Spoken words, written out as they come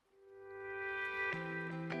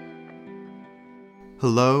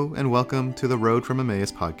Hello and welcome to the Road from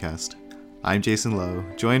Emmaus podcast. I'm Jason Lowe,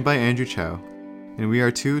 joined by Andrew Chow, and we are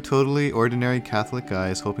two totally ordinary Catholic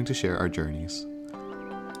guys hoping to share our journeys.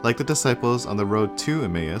 Like the disciples on the road to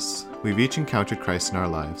Emmaus, we've each encountered Christ in our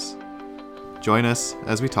lives. Join us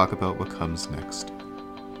as we talk about what comes next.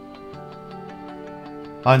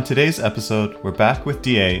 On today's episode, we're back with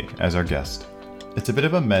DA as our guest. It's a bit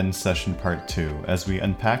of a men's session part 2 as we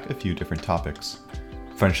unpack a few different topics.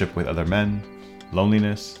 Friendship with other men,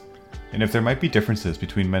 loneliness, and if there might be differences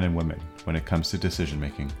between men and women when it comes to decision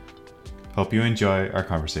making. Hope you enjoy our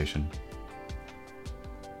conversation.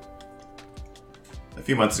 A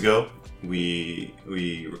few months ago, we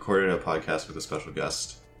recorded a podcast with a special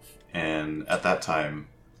guest, and at that time,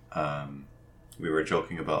 we were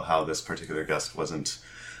joking about how this particular guest wasn't,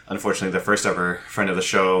 unfortunately, the first ever friend of the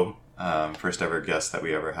show, first ever guest that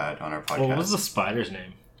we ever had on our podcast. Well, what was the spider's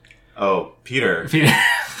name? Oh, Peter.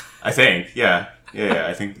 I think, yeah.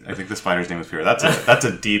 I think the spider's name was Peter. That's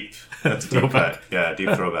a deep cut. Yeah, deep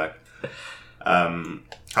throwback.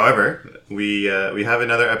 However, we have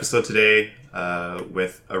another episode today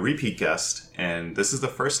with a repeat guest, and this is the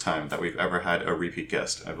first time that we've ever had a repeat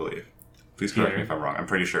guest, I believe. Please correct me if I'm wrong. I'm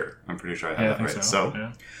pretty sure I have that right.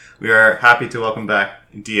 So we are happy to welcome back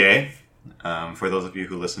DA. For those of you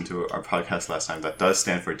who listened to our podcast last time, that does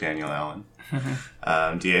stand for Daniel Allen.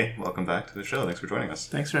 DA, welcome back to the show. Thanks for joining us.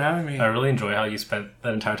 Thanks for having me. I really enjoy how you spent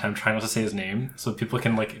that entire time trying not to say his name, so people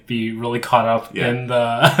can be really caught up in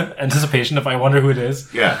the anticipation of I wonder who it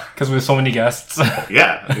is. Yeah, because we have so many guests.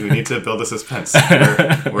 Yeah, we need to build a suspense.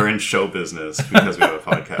 We're in show business because we have a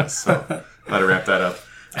podcast, so gotta wrap that up.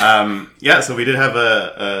 So we did have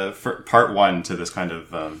a part 1 to this kind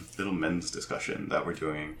of little men's discussion that we're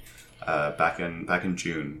doing back in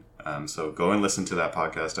June. So go and listen to that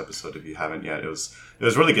podcast episode if you haven't yet. It was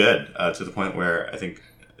really good to the point where I think,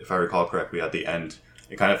 if I recall correctly, at the end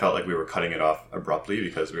it kind of felt like we were cutting it off abruptly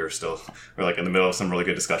because we're in the middle of some really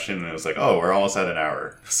good discussion, and it was like, oh, we're almost at an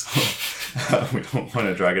hour, so we don't want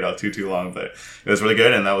to drag it out too long. But it was really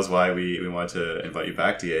good, and that was why we wanted to invite you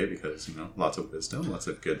back, DA, because lots of wisdom, lots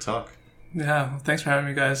of good talk. Yeah, thanks for having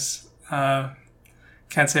me, guys.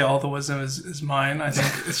 Can't say all the wisdom is mine. I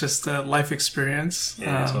think it's just a life experience.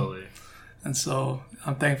 Yeah, totally. And so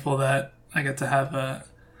I'm thankful that I get to have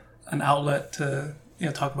an outlet to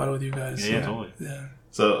talk about it with you guys. Yeah, totally. Yeah.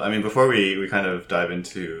 So, before we kind of dive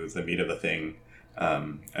into the meat of the thing,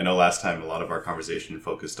 I know last time a lot of our conversation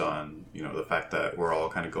focused on, the fact that we're all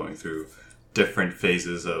kind of going through different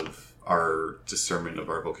phases of our discernment of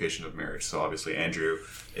our vocation of marriage. So obviously Andrew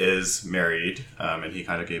is married, and he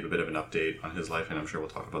kind of gave a bit of an update on his life, and I'm sure we'll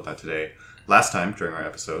talk about that today. Last time during our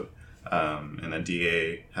episode, and then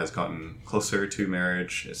DA has gotten closer to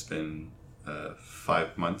marriage. It's been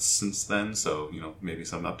 5 months since then, so maybe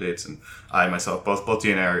some updates. And I myself, both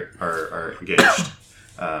DA and I are engaged,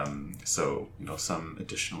 so some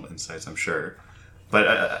additional insights, I'm sure.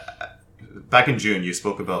 But back in June, you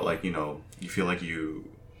spoke about you feel like you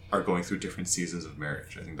are going through different seasons of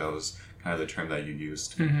marriage. I think that was kind of the term that you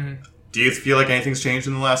used. Mm-hmm. Do you feel like anything's changed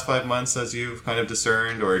in the last 5 months as you've kind of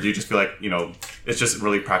discerned, or do you just feel like it's just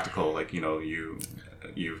really practical,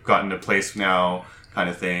 you've gotten to a place now kind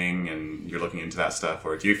of thing, and you're looking into that stuff,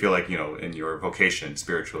 or do you feel like in your vocation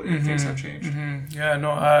spiritually things have changed? Mm-hmm. Yeah,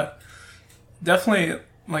 no, definitely,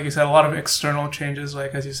 like you said, a lot of external changes.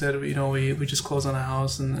 Like as you said, we just closed on a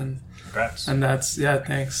house, and congrats. And that's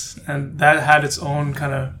thanks, and that had its own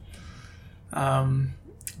kind of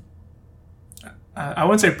I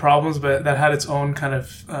wouldn't say problems, but that had its own kind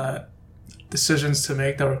of decisions to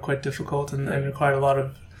make that were quite difficult and required a lot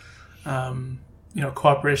of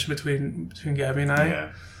cooperation between Gabby and I.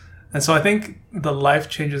 Yeah. And so I think the life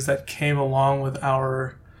changes that came along with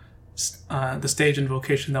our the stage and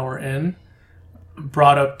vocation that we're in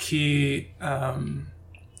brought up key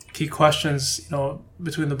questions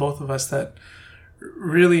between the both of us that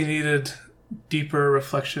really needed deeper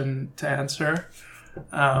reflection to answer.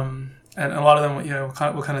 And a lot of them,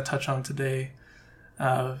 we'll kind of touch on today.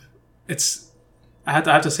 I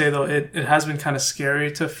have to say though, it has been kind of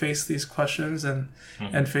scary to face these questions and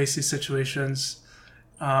face these situations,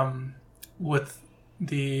 with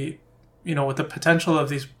the potential of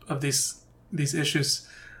these issues,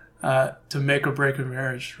 to make or break a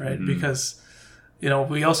marriage, right? Mm-hmm. Because,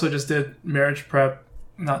 we also just did marriage prep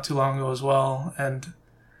not too long ago as well, and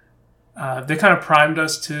they kind of primed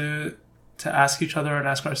us to ask each other and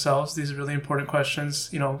ask ourselves these really important questions,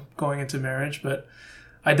 going into marriage. But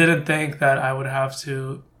I didn't think that I would have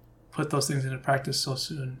to put those things into practice so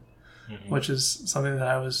soon, which is something that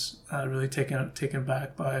I was really taken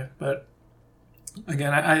back by. But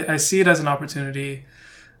again, I see it as an opportunity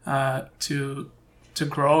to to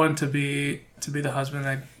grow and to be the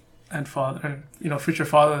husband and father and future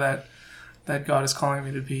father that God is calling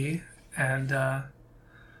me to be. And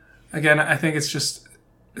again, I think it's just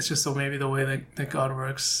maybe the way that God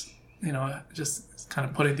works. Just kind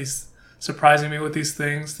of surprising me with these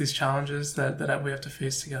things, these challenges that we have to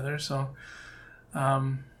face together. So, I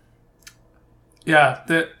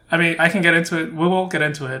can get into it. We will get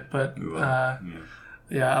into it, but a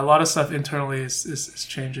lot of stuff internally is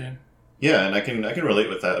changing. Yeah, and I can relate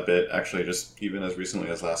with that a bit, actually, just even as recently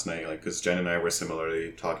as last night, because Jen and I were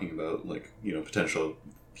similarly talking about, potential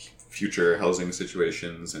future housing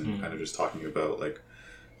situations and kind of just talking about,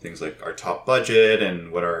 things like our top budget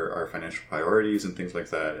and what are our financial priorities and things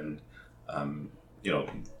like that. And,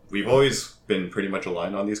 we've always been pretty much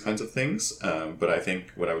aligned on these kinds of things. But I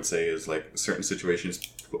think what I would say is, certain situations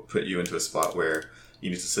put you into a spot where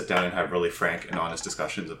you need to sit down and have really frank and honest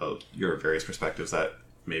discussions about your various perspectives that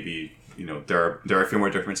maybe there are a few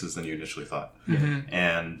more differences than you initially thought.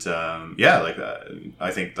 And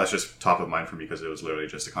I think that's just top of mind for me because it was literally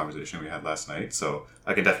just a conversation we had last night. So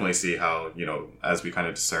I can definitely see how as we kind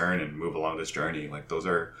of discern and move along this journey, those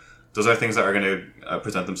are things that are going to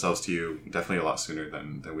present themselves to you definitely a lot sooner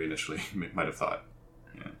than we initially might have thought.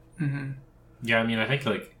 Yeah, I mean, I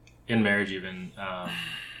think in marriage even,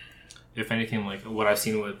 if anything, what I've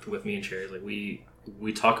seen with me and Cherry,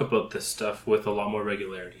 we talk about this stuff with a lot more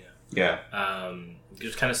regularity. Yeah.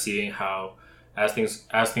 Just kind of seeing how as things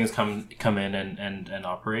come in and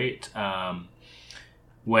operate,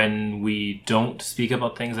 when we don't speak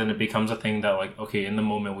about things and it becomes a thing that okay, in the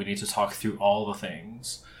moment we need to talk through all the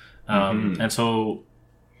things. And so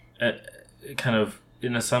kind of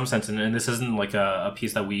in some sense, and this isn't a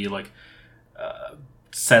piece that we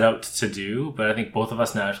set out to do, but I think both of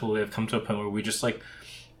us naturally have come to a point where we just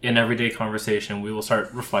in everyday conversation, we will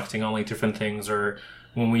start reflecting on different things, or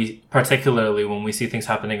particularly when we see things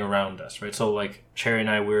happening around us, right? So Cherry and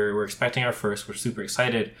I, we're expecting our first, we're super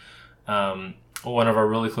excited. One of our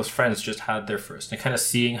really close friends just had their first, and kind of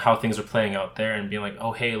seeing how things are playing out there and being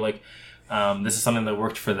oh, hey, this is something that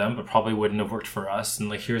worked for them, but probably wouldn't have worked for us.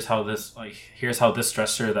 And here's how this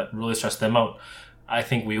stressor that really stressed them out, I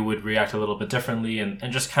think we would react a little bit differently, and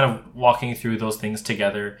just kind of walking through those things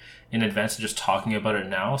together in advance and just talking about it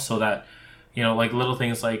now, so that, little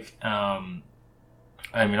things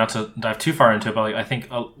I mean, not to dive too far into it, but I think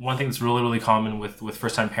one thing that's really, really common with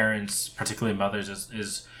first-time parents, particularly mothers,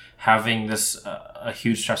 is having this a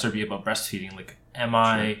huge stressor be about breastfeeding. Am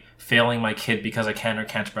I failing my kid because I can or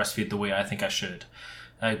can't breastfeed the way I think I should?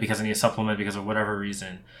 Because I need a supplement because of whatever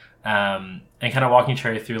reason. And kind of walking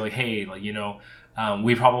Cherry through hey,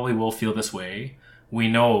 we probably will feel this way. We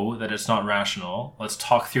know that it's not rational. Let's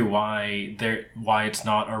talk through why it's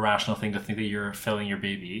not a rational thing to think that you're failing your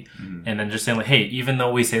baby. And then just saying hey, even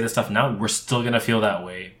though we say this stuff now, we're still going to feel that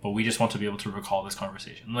way, but we just want to be able to recall this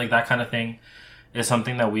conversation. That kind of thing is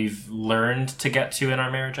something that we've learned to get to in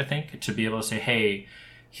our marriage, I think, to be able to say, hey,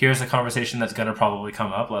 here's a conversation that's going to probably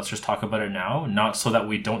come up. Let's just talk about it now. Not so that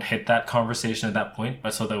we don't hit that conversation at that point,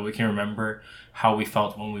 but so that we can remember how we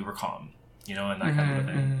felt when we were calm. And that kind of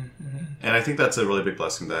a thing. And I think that's a really big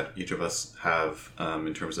blessing that each of us have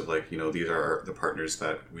in terms of these are the partners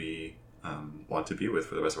that we want to be with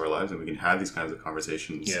for the rest of our lives, and we can have these kinds of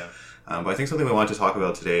conversations. Yeah. But I think something we want to talk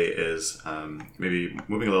about today is maybe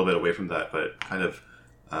moving a little bit away from that, but kind of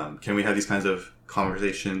can we have these kinds of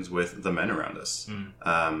conversations with the men around us?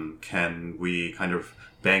 Can we kind of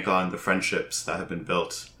bank on the friendships that have been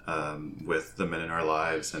built with the men in our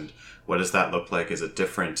lives, and what does that look like? Is it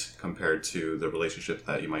different compared to the relationship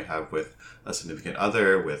that you might have with a significant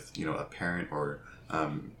other, with a parent, or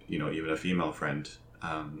even a female friend?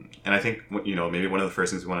 And I think maybe one of the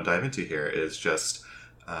first things we want to dive into here is just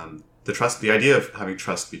the idea of having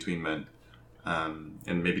trust between men.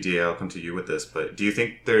 And maybe DA, I'll come to you with this, but do you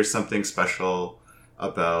think there's something special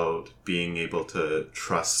about being able to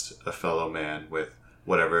trust a fellow man with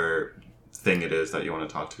whatever thing it is that you want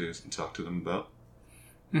to talk to them about?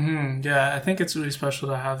 Yeah, I think it's really special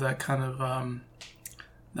to have that kind of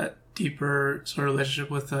that deeper sort of relationship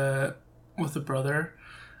with a brother.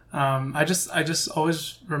 I just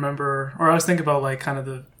always remember, or I always think about kind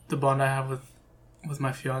of the bond I have with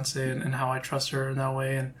my fiance and how I trust her in that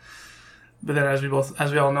way. But then as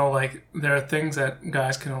we all know, there are things that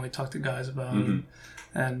guys can only talk to guys about,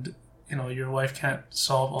 and your wife can't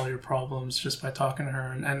solve all your problems just by talking to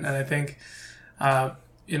her. And I think,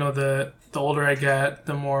 the older I get,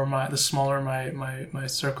 the smaller my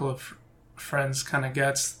circle of friends kind of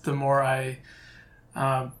gets, the more I,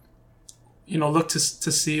 look to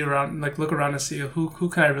see around, look around and see who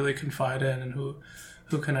can I really confide in, and who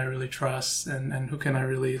can I really trust, and who can I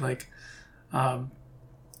really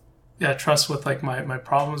trust with like my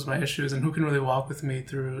problems, my issues, and who can really walk with me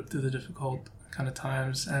through the difficult kind of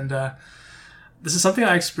times. And this is something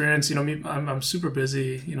I experienced. You know, I'm super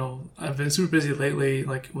busy. You know, I've been super busy lately,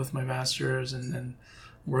 like with my master's and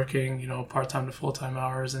working, you know, part-time to full-time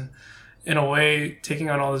hours. And in a way, taking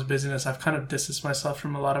on all this busyness, I've kind of distanced myself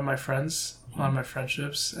from a lot of my friends, a lot of my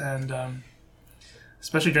friendships, and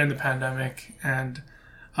especially during the pandemic. And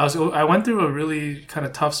I went through a really kind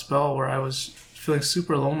of tough spell where I was feeling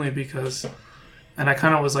super lonely and I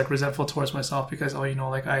kind of was like resentful towards myself because, you know,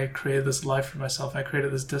 like I created this life for myself. I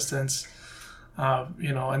created this distance,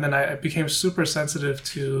 you know, and then I became super sensitive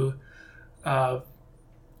to all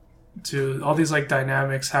these like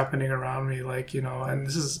dynamics happening around me. Like, you know, and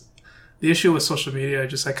this is the issue with social media,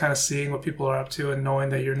 just like kind of seeing what people are up to and knowing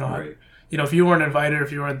that you're not, right. You know, if you weren't invited,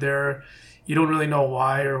 if you weren't there, you don't really know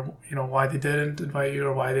why, or, you know, why they didn't invite you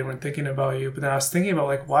or why they weren't thinking about you. But then I was thinking about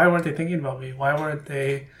like, why weren't they thinking about me? Why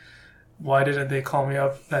didn't they call me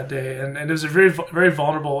up that day? And it was a very, very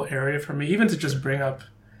vulnerable area for me, even to just bring up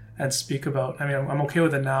and speak about. I mean, I'm okay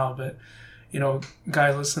with it now, but, you know,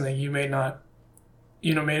 guys listening, you may not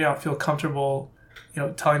feel comfortable, you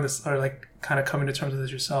know, telling this or like kind of coming to terms with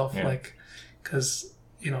this yourself. Yeah. Like, cause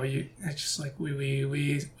you know, it's just like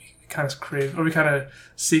we kind of crave, or we kind of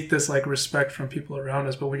seek this like respect from people around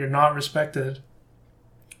us, but when you're not respected,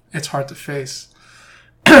 it's hard to face.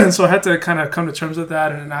 And so I had to kind of come to terms with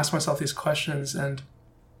that and ask myself these questions, and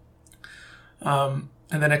then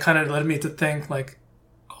it kind of led me to think like,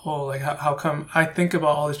 oh, like how come I think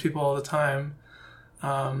about all these people all the time,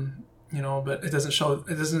 you know, but it doesn't show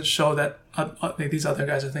that these other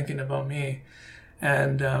guys are thinking about me,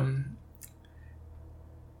 and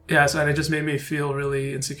so it just made me feel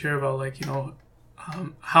really insecure about like, you know,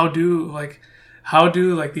 how do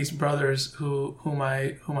these brothers whom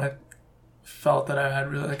I felt that I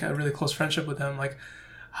had really like a really close friendship with them, like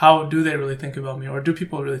how do they really think about me, or do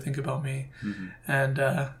people really think about me? Mm-hmm.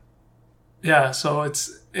 And so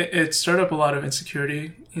it stirred up a lot of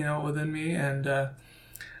insecurity, you know, within me, and I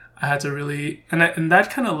had to really and that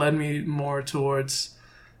kind of led me more towards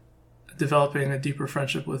developing a deeper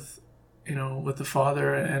friendship with, you know, with the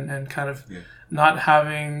Father, and kind of not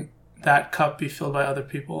having that cup be filled by other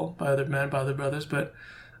people, by other men, by other brothers, but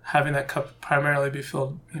having that cup primarily be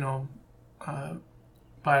filled, you know,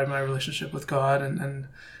 by my relationship with God, and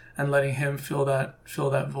letting Him fill that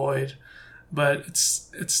void. But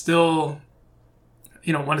it's still,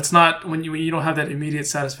 you know, when you don't have that immediate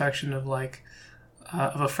satisfaction of like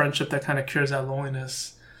of a friendship that kind of cures that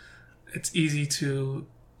loneliness, it's easy to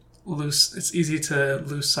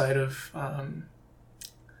lose sight of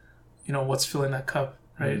you know, what's filling that cup,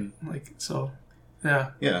 right? Mm-hmm. Like, so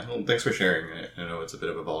yeah. Well, thanks for sharing. I know it's a bit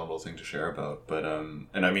of a vulnerable thing to share about, but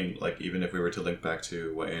and I mean, like, even if we were to link back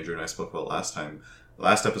to what Andrew and I spoke about last time, the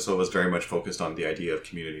last episode was very much focused on the idea of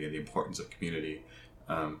community and the importance of community.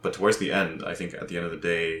 But towards the end, I think at the end of the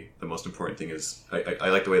day, the most important thing is, I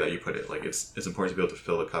like the way that you put it. Like, it's important to be able to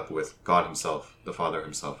fill the cup with God Himself, the Father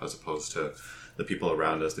Himself, as opposed to the people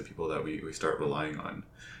around us, the people that we start relying on.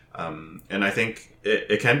 And I think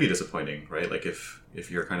it can be disappointing, right? Like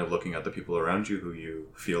if you're kind of looking at the people around you who you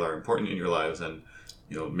feel are important in your lives, and,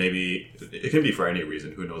 you know, maybe it can be for any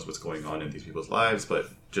reason, who knows what's going on in these people's lives, but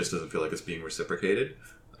just doesn't feel like it's being reciprocated.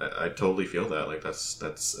 I totally feel that. Like that's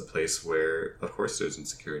a place where, of course, there's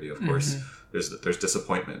insecurity. Of course, mm-hmm. there's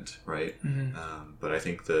disappointment, right? Mm-hmm. But I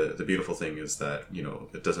think the beautiful thing is that, you know,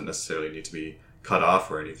 it doesn't necessarily need to be cut off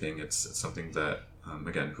or anything. It's something that,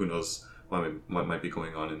 again, who knows what might be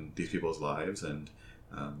going on in these people's lives, and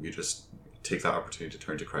you just take that opportunity to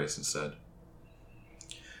turn to Christ instead.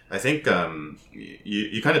 I think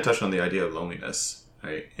you kind of touched on the idea of loneliness,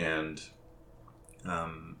 right? And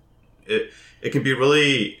it can be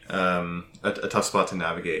really a tough spot to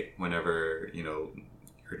navigate whenever, you know,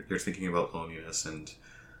 you're thinking about loneliness, and,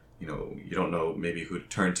 you know, you don't know maybe who to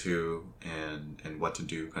turn to and what to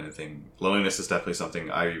do, kind of thing. Loneliness is definitely something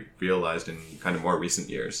I realized in kind of more recent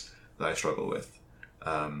years that I struggle with.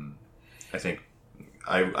 I think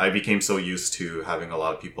I became so used to having a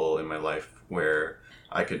lot of people in my life where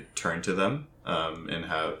I could turn to them and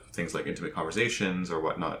have things like intimate conversations or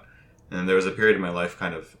whatnot. And there was a period in my life,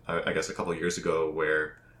 kind of, I guess a couple of years ago,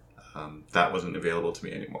 where that wasn't available to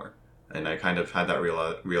me anymore. And I kind of had that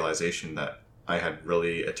realization that I had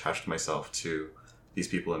really attached myself to these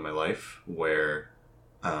people in my life, where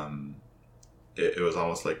it was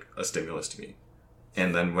almost like a stimulus to me.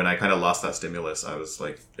 And then when I kind of lost that stimulus, I was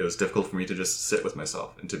like, it was difficult for me to just sit with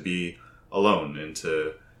myself and to be alone and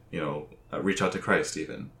to, you know, reach out to Christ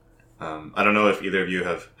even. I don't know if either of you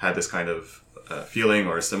have had this kind of feeling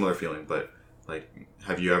or a similar feeling, but Like,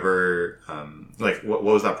 have you ever, what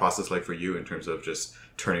was that process like for you in terms of just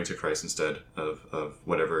turning to Christ instead of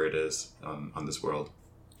whatever it is on this world?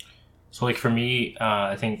 So, like, for me,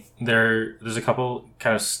 I think there's a couple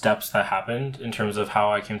kind of steps that happened in terms of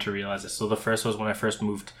how I came to realize this. So the first was when I first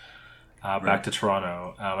moved back to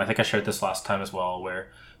Toronto. I think I shared this last time as well,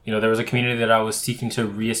 where, you know, there was a community that I was seeking to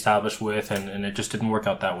reestablish with, and it just didn't work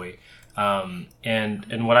out that way.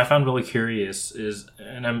 And what I found really curious is,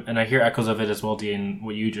 and I hear echoes of it as well, Dean,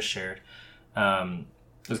 what you just shared,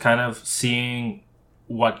 is kind of seeing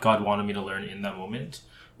what God wanted me to learn in that moment,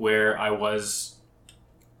 where I was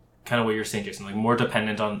kind of what you're saying, Jason, like more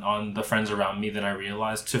dependent on the friends around me than I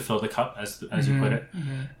realized to fill the cup, as you put it,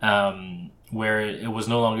 where it was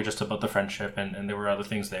no longer just about the friendship, and there were other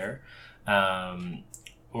things there.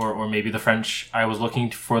 Or maybe I was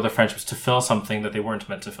looking for the friendships to fill something that they weren't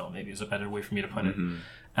meant to fill, maybe is a better way for me to put it.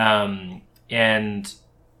 And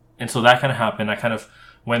so that kind of happened. I kind of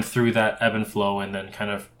went through that ebb and flow and then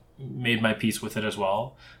kind of made my peace with it as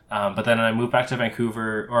well. But then I moved back to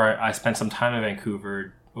Vancouver, or I spent some time in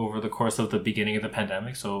Vancouver over the course of the beginning of the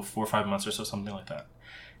pandemic, so 4 or 5 months or so, something like that.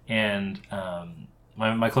 And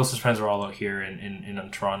my closest friends were all out here in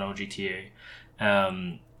Toronto, GTA.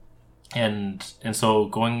 And so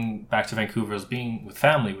going back to Vancouver was being with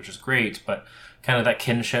family, which is great, but kind of that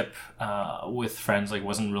kinship with friends like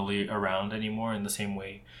wasn't really around anymore in the same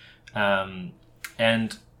way.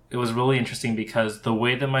 And it was really interesting because the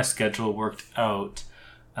way that my schedule worked out,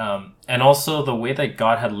 and also the way that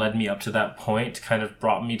God had led me up to that point kind of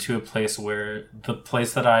brought me to a place where the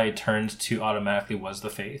place that I turned to automatically was the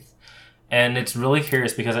faith. And it's really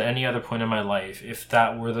curious because at any other point in my life, if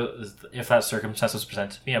that circumstance was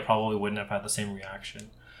presented to me, I probably wouldn't have had the same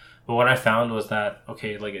reaction. But what I found was that,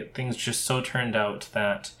 okay, like things just so turned out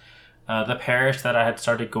that the parish that I had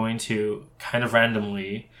started going to kind of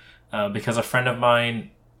randomly, because a friend of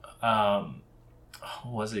mine, what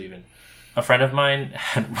was it even? A friend of mine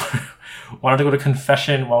had wanted to go to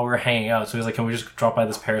confession while we were hanging out. So he was like, can we just drop by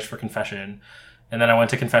this parish for confession? And then I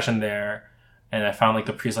went to confession there. And I found like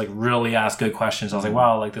the priest like really asked good questions. I was like,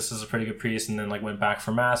 wow, like this is a pretty good priest. And then like went back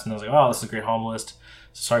for mass and I was like, wow, this is a great homilist.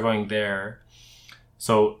 So started going there.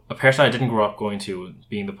 So a parish that I didn't grow up going to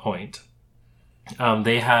being the point.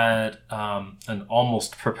 They had an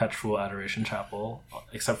almost perpetual adoration chapel,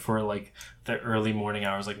 except for like the early morning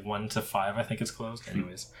hours, like 1 to 5, I think it's closed.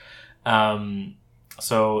 Anyways.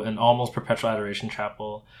 So an almost perpetual adoration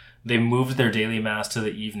chapel. They moved their daily mass to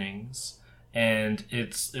the evenings. And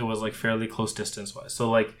it was like fairly close distance wise.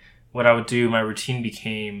 So like what I would do, my routine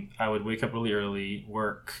became, I would wake up really early,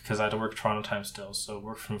 work, because I had to work Toronto time still. So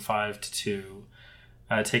work from 5 to 2.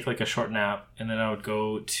 I'd take like a short nap, and then I would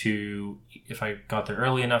go to, if I got there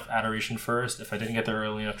early enough, adoration first. If I didn't get there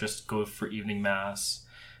early enough, just go for evening mass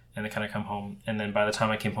and then kind of come home. And then by the time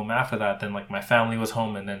I came home after that, then like my family was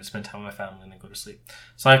home, and then spend time with my family and then go to sleep.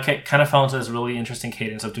 So I kind of fell into this really interesting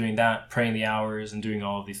cadence of doing that, praying the hours and doing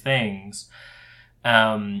all of these things.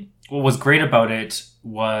 What was great about it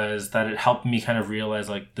was that it helped me kind of realize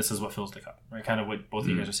like this is what fills the cup, right? Kind of what both of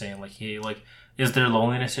you guys are saying, like, hey, like, is there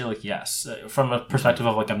loneliness here? Like, yes. From a perspective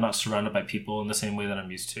of like I'm not surrounded by people in the same way that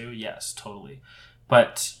I'm used to. Yes, totally.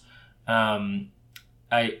 But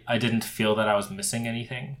I didn't feel that I was missing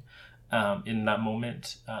anything in that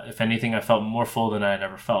moment. If anything, I felt more full than I had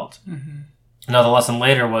ever felt. Now the lesson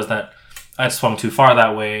later was that I'd swung too far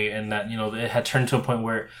that way, and that, you know, it had turned to a point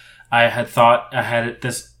where I had thought, I had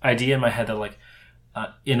this idea in my head that like,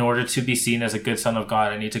 in order to be seen as a good son of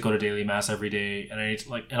God, I need to go to daily mass every day, and I need to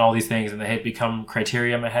like, and all these things, and they had become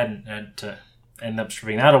criteria in my head, and to end up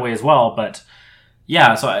stripping that away as well. But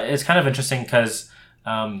yeah, so it's kind of interesting because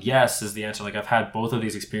yes is the answer. Like I've had both of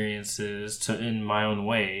these experiences in my own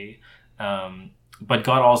way, but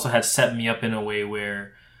God also had set me up in a way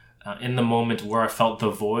where in the moment where I felt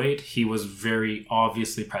the void, he was very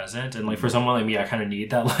obviously present. And like for someone like me, I kind of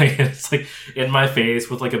need that. Like it's like in my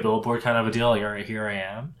face with like a billboard kind of a deal. Like, all right, here I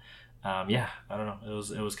am. Yeah, I don't know.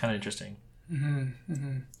 It was kind of interesting.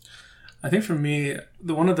 I think for me,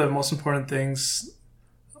 one of the most important things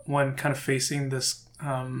when kind of facing this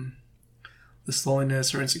this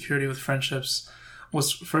loneliness or insecurity with friendships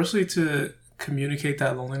was firstly to communicate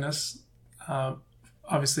that loneliness,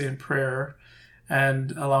 obviously in prayer,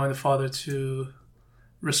 and allowing the Father to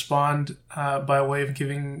respond by way of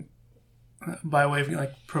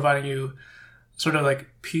like providing you sort of like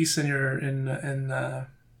peace in your in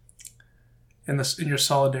your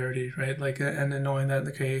solidarity, right? Like, and then knowing that,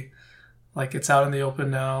 okay, like it's out in the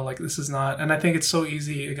open now, like this is not. And I think it's so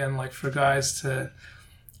easy again, like for guys to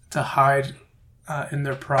hide in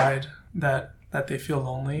their pride that they feel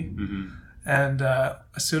lonely. And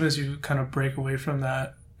as soon as you kind of break away from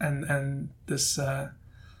that, and this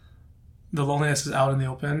the loneliness is out in the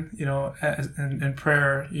open, you know, and in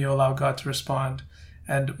prayer you allow God to respond.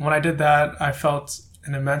 And when I did that, I felt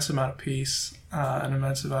an immense amount of peace, an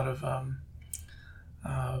immense amount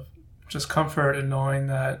of just comfort in knowing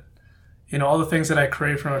that, you know, all the things that I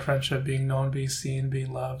crave from a friendship, being known, being seen,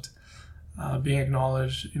 being loved, being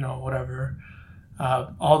acknowledged, you know, whatever,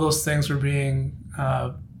 all those things were being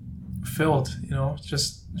filled, you know,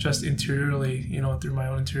 just interiorly, you know, through my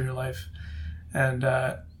own interior life. And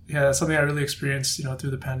yeah, that's something I really experienced, you know,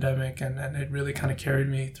 through the pandemic, and it really kind of carried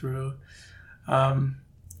me through. And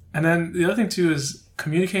then the other thing too is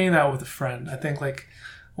communicating that with a friend. I think like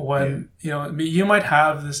when, you know, you might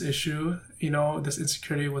have this issue, you know, this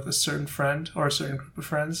insecurity with a certain friend or a certain group of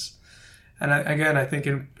friends. And I think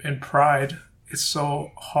in pride, it's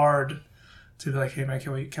so hard to be like, hey man,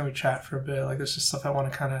 can we chat for a bit? Like, there's just stuff I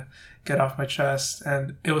want to kind of get off my chest.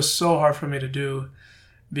 And it was so hard for me to do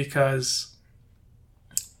because,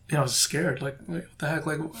 you know, I was scared. Like what the heck?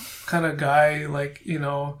 Like, what kind of guy, like, you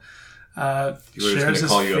know, shares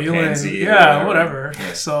this feeling? Yeah, whatever.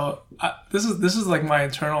 Yeah. So this is like my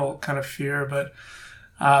internal kind of fear. But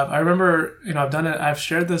I remember, you know, I've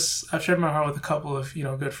shared my heart with a couple of, you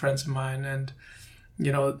know, good friends of mine, and,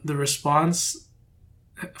 you know, the response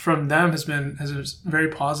from them has been very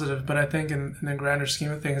positive. But I think in the grander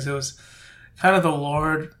scheme of things, it was kind of the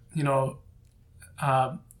Lord, you know,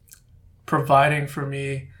 providing for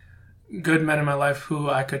me good men in my life who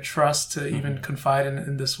I could trust to even confide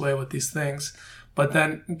in this way with these things, but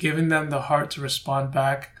then giving them the heart to respond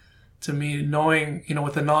back to me, knowing, you know,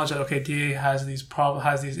 with the knowledge that, okay, DA has these problems,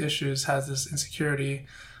 has these issues, has this insecurity,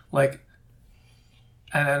 like,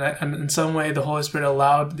 and in some way the Holy Spirit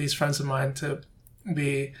allowed these friends of mine to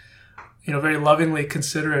be, you know, very lovingly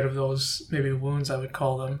considerate of those maybe wounds, I would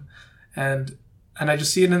call them, and I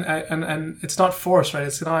just see it and it's not forced, right?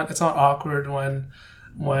 It's not awkward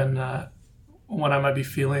when I might be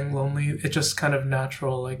feeling lonely. It's just kind of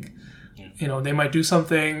natural. Like, you know, they might do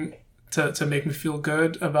something to make me feel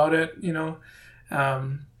good about it, you know.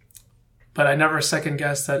 But I never second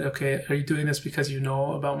guess that, okay, are you doing this because you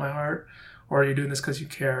know about my heart, or are you doing this because you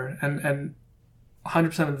care? And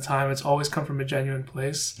 100% of the time, it's always come from a genuine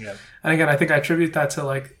place. Yeah. And again, I think I attribute that to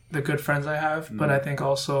like the good friends I have, but I think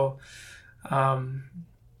also,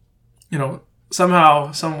 you know,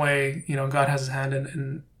 somehow, some way, you know, God has His hand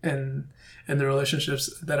in the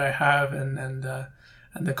relationships that I have and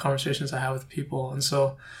the conversations I have with people. And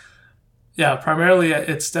so, yeah, primarily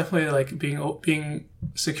it's definitely like being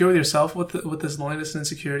secure with yourself with this loneliness and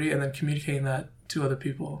insecurity, and then communicating that to other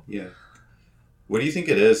people. Yeah. What do you think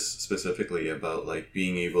it is specifically about like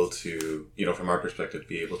being able to, you know, from our perspective,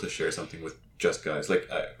 be able to share something with just guys? Like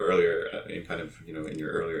earlier, in kind of, you know, in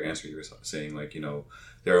your earlier answer, you were saying like, you know,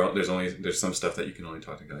 there's some stuff that you can only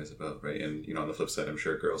talk to guys about, right? And, you know, on the flip side, I'm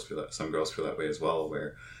sure girls feel that, some girls feel that way as well,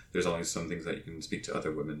 where there's only some things that you can speak to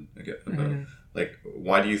other women about. Mm-hmm. Like,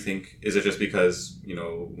 why do you think, is it just because, you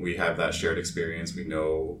know, we have that shared experience, we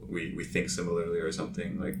know, we think similarly or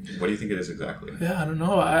something? Like, what do you think it is exactly? Yeah, I don't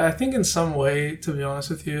know. I think in some way, to be honest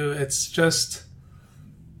with you, it's just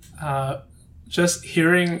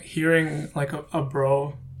hearing like a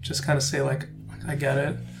bro just kind of say like, I get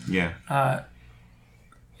it. Yeah.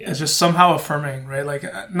 It's just somehow affirming, right? Like,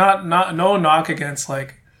 no knock against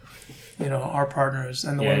like, you know, our partners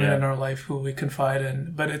and the women in our life who we confide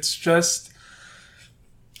in, but it's just,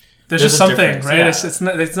 there's just something, right? Yeah.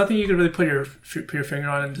 It's nothing you can really put your finger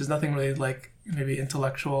on, and there's nothing really like maybe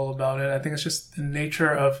intellectual about it. I think it's just the nature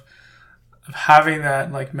of having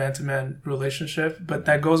that like man-to-man relationship, but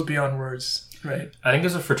that goes beyond words, right? I think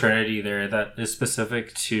there's a fraternity there that is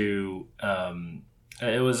specific to.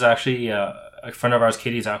 It was actually a friend of ours,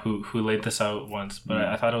 Katie Zhao, who laid this out once, but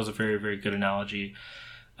I thought it was a very, very good analogy.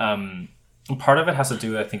 Part of it has to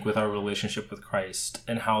do, I think, with our relationship with Christ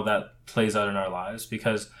and how that plays out in our lives,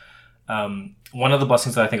 because one of the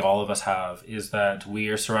blessings that I think all of us have is that we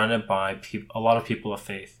are surrounded by a lot of people of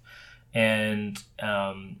faith, and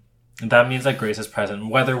that means that grace is present,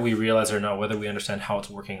 whether we realize it or not, whether we understand how it's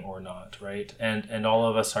working or not, right? And all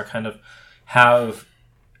of us are kind of have,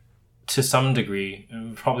 to some degree,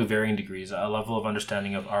 probably varying degrees, a level of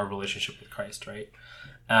understanding of our relationship with Christ, right?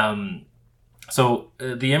 So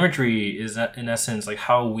the imagery is, in essence, like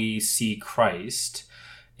how we see Christ.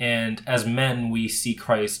 And as men, we see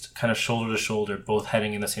Christ kind of shoulder to shoulder, both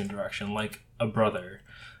heading in the same direction, like a brother,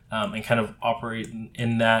 and kind of operate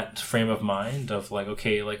in that frame of mind of like,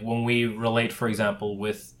 okay, like when we relate, for example,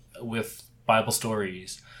 with Bible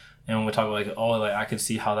stories, and when we talk about like, oh, like I could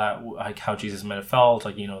see how that, like how Jesus might have felt,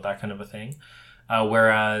 like, you know, that kind of a thing.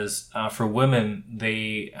 Whereas for women,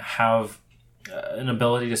 they have an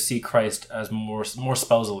ability to see Christ as more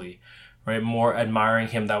spousally, right? More admiring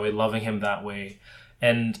him that way, loving him that way.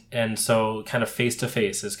 And so kind of face to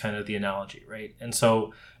face is kind of the analogy, right? And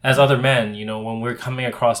so as other men, you know, when we're coming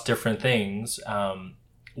across different things,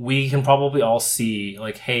 we can probably all see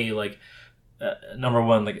like, hey, like, number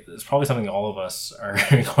one, like it's probably something all of us are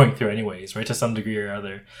going through anyways, right? To some degree or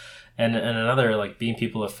other. And another, like being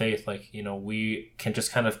people of faith, like, you know, we can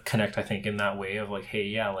just kind of connect, I think, in that way of like, hey,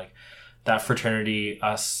 yeah, like that fraternity,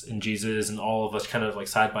 us and Jesus and all of us kind of like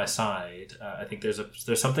side by side. I think there's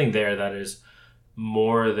something there that is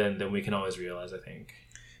more than we can always realize, I think.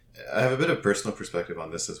 I have a bit of personal perspective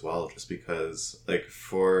on this as well, just because like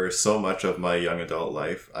for so much of my young adult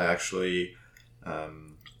life, I actually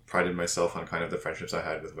prided myself on kind of the friendships I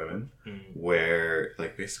had with women, where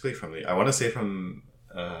like basically from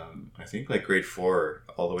I think like grade 4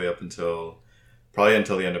 all the way up until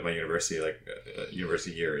the end of my university, like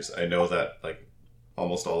university years, I know that like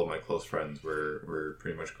almost all of my close friends were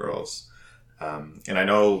pretty much girls, and I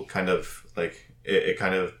know kind of like it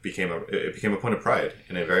kind of became a point of pride,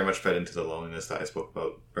 and it very much fed into the loneliness that I spoke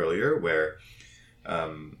about earlier, where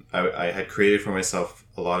I had created for myself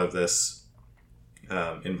a lot of this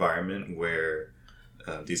environment where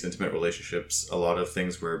these intimate relationships, a lot of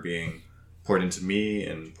things were being poured into me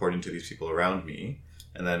and poured into these people around me.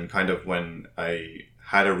 And then kind of when I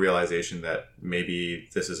had a realization that maybe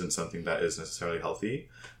this isn't something that is necessarily healthy,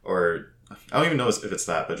 or I don't even know if it's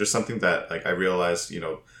that, but just something that like I realized, you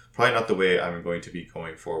know, probably not the way I'm going to be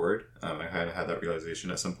going forward. I kind of had that realization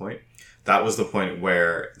at some point. That was the point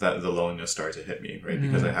where the loneliness started to hit me, right?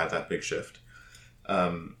 Because I had that big shift.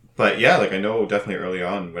 But yeah, like I know definitely early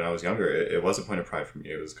on when I was younger, it was a point of pride for me.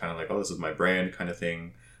 It was kind of like, oh, this is my brand kind of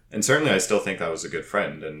thing. And certainly I still think I was a good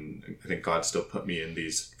friend, and I think God still put me in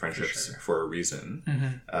these friendships for a reason.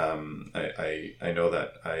 I know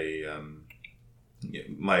that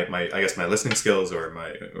my I guess my listening skills or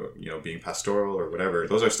my, you know, being pastoral or whatever,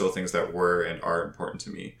 those are still things that were and are important to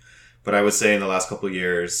me. But I would say in the last couple of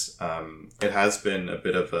years, it has been a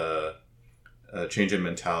bit of a change in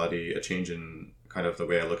mentality, a change in kind of the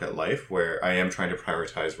way I look at life, where I am trying to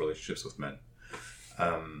prioritize relationships with men.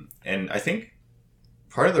 And I think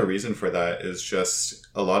part of the reason for that is just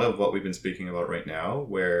a lot of what we've been speaking about right now,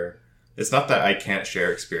 where it's not that I can't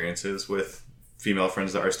share experiences with female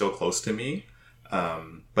friends that are still close to me.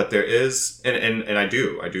 But there is, and I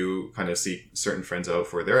do kind of seek certain friends out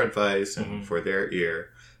for their advice and for their ear.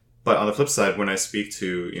 But on the flip side, when I speak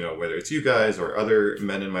to, you know, whether it's you guys or other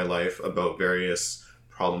men in my life about various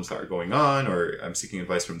problems that are going on, or I'm seeking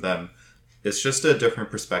advice from them, it's just a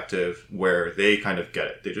different perspective where they kind of get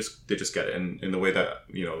it. They just get it. And in the way that,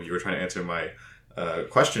 you know, you were trying to answer my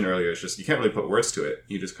question earlier, it's just, you can't really put words to it.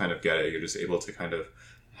 You just kind of get it. You're just able to kind of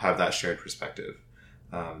have that shared perspective.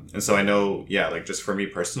 And so I know, yeah, like just for me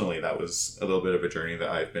personally, that was a little bit of a journey that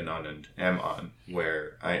I've been on and am on,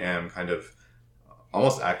 where I am kind of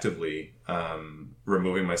almost actively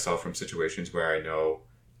removing myself from situations where I know,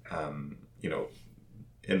 you know,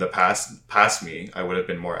 in the past me, I would have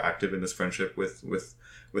been more active in this friendship with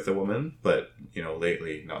a woman, but you know,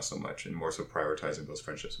 lately not so much, and more so prioritizing those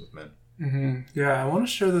friendships with men. Yeah, I want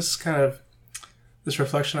to share this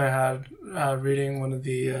reflection I had reading one of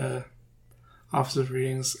the Office of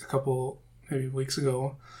Readings a couple maybe weeks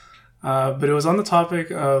ago, but it was on the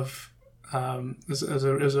topic of it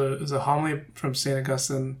was a homily from St.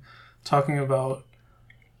 Augustine talking about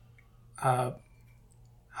how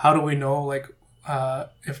do we know how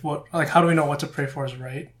do we know what to pray for is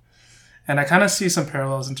right. And I kind of see some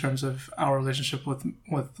parallels in terms of our relationship with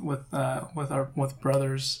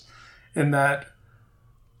brothers, in that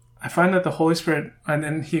I find that the Holy Spirit,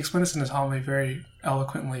 and he explained this in his homily very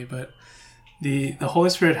eloquently, but the Holy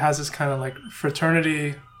Spirit has this kind of like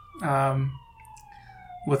fraternity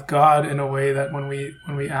with God, in a way that when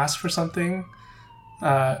we ask for something,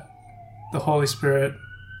 the Holy Spirit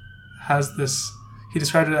has this. He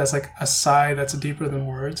described it as like a sigh that's deeper than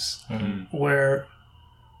words, where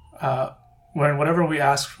when whatever we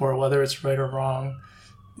ask for, whether it's right or wrong,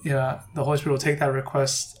 the Holy Spirit will take that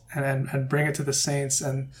request and bring it to the saints,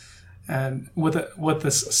 and with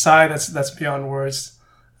this sigh that's beyond words,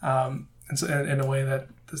 and so in a way that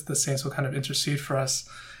the saints will kind of intercede for us.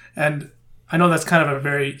 And I know that's kind of a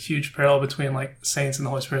very huge parallel between like saints and the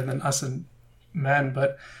Holy Spirit and then us and men,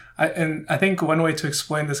 but I think one way to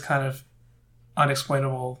explain this kind of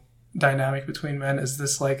unexplainable dynamic between men is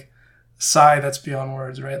this like sigh that's beyond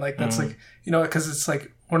words, right? Like that's like, you know, because it's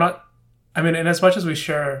like we're not, I mean, and as much as we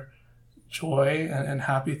share joy and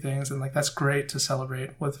happy things, and like that's great to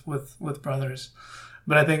celebrate with brothers,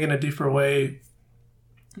 but I think in a deeper way,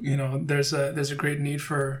 there's a great need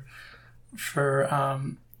for a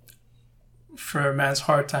man's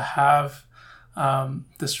heart to have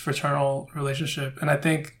this fraternal relationship, and I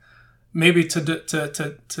think maybe to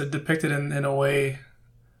depict it in a way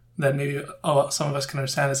that maybe some of us can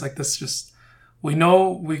understand is like this. Just we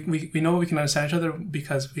know we know we can understand each other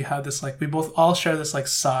because we have this, like, we both all share this, like,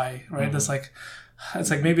 sigh, right? Mm-hmm. This, like, it's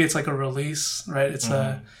like maybe it's like a release, right? It's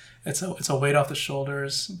mm-hmm. it's a weight off the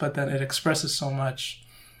shoulders, but then it expresses so much,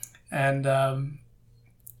 and and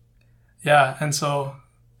so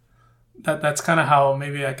that's kind of how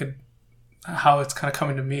maybe how it's kind of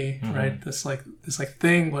coming to me, mm-hmm. right? This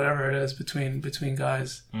thing, whatever it is between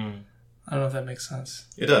guys. Mm. I don't know if that makes sense.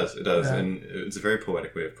 It does, yeah. And it's a very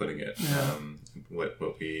poetic way of putting it. Yeah.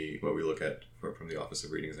 What we look at from the office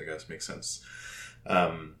of readings, I guess, makes sense.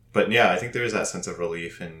 But yeah, I think there is that sense of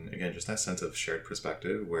relief, and again, just that sense of shared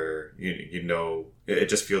perspective where it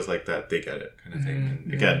just feels like that they get it, kind of thing. Mm-hmm.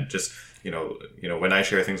 And again, just when I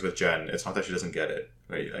share things with Jen, it's not that she doesn't get it.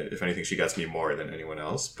 Right? If anything, she gets me more than anyone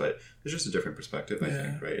else, but it's just a different perspective. I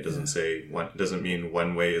think, right? It doesn't say it doesn't mean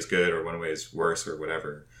one way is good or one way is worse or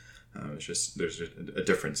whatever. It's just there's a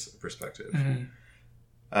difference of perspective.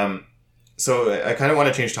 Mm-hmm. So I kind of want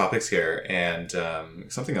to change topics here, and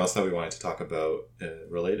something else that we wanted to talk about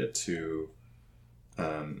related to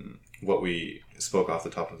what we spoke off the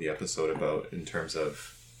top of the episode about in terms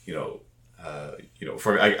of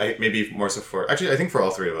for I maybe more so for actually I think for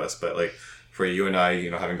all three of us, but like for you and I,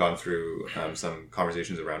 having gone through some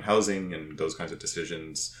conversations around housing and those kinds of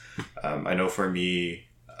decisions, I know for me.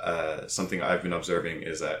 Something I've been observing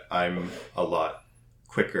is that I'm a lot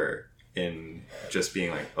quicker in just being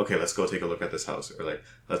like, okay, let's go take a look at this house, or like,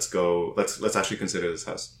 let's actually consider this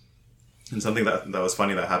house. And something that was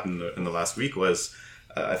funny that happened in the last week was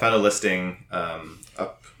I found a listing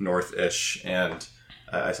up north-ish, and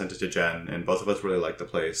I sent it to Jen, and both of us really liked the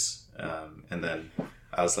place. And then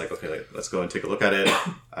I was like, okay, let's go and take a look at it.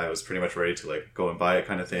 I was pretty much ready to like go and buy it,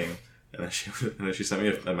 kind of thing. And then she sent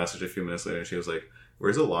me a message a few minutes later, and she was like,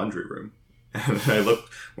 "Where's a laundry room?" And then I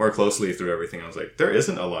looked more closely through everything. I was like, there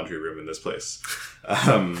isn't a laundry room in this place,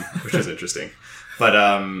 which is interesting. But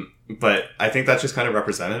I think that's just kind of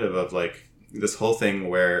representative of like this whole thing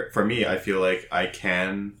where, for me, I feel like I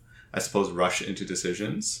can, I suppose, rush into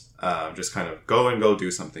decisions, just kind of go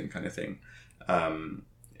do something kind of thing.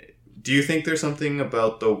 Do you think there's something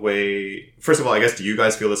about the way, first of all, I guess, do you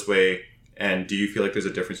guys feel this way? And do you feel like there's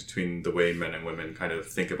a difference between the way men and women kind of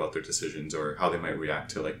think about their decisions or how they might react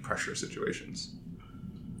to like pressure situations?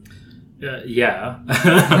 Yeah.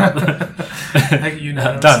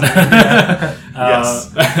 Done.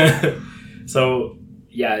 Yes. So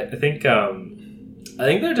yeah, I think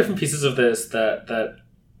there are different pieces of this that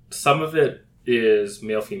some of it is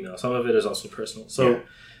male female, some of it is also personal. So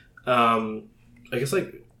I guess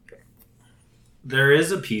like there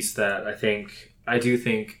is a piece that I do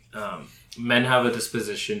think men have a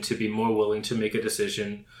disposition to be more willing to make a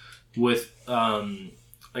decision with, I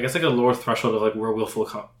guess, like a lower threshold of like where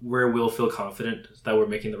we'll feel confident that we're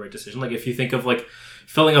making the right decision. Like if you think of like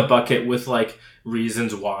filling a bucket with like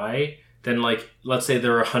reasons why, then like let's say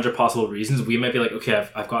there are 100 possible reasons, we might be like, okay,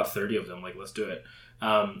 I've got 30 of them, like let's do it.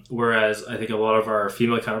 Whereas I think a lot of our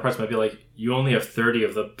female counterparts might be like, you only have 30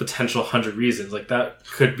 of the potential 100 reasons. Like that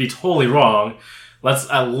could be totally wrong. Let's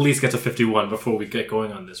at least get to 51 before we get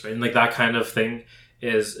going on this, right? And like that kind of thing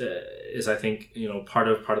is I think, part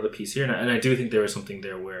of the piece here. And I do think there is something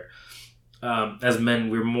there where, as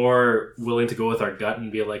men, we're more willing to go with our gut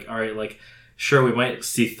and be like, all right, like, sure, we might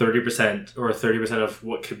see 30% or 30% of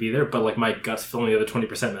what could be there, but like my gut's filling the other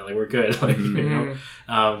 20%, man. Like we're good. Like,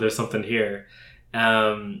 there's something here.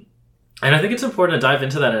 And I think it's important to dive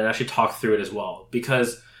into that and actually talk through it as well,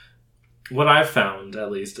 because what I've found, at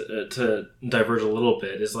least, to diverge a little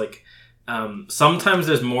bit, is like sometimes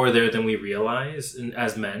there's more there than we realize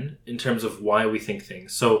as men in terms of why we think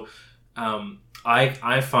things. So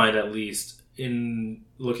I find, at least in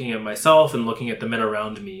looking at myself and looking at the men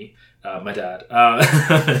around me, my dad,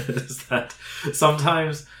 is that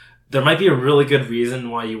sometimes there might be a really good reason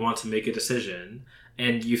why you want to make a decision,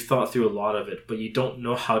 and you've thought through a lot of it, but you don't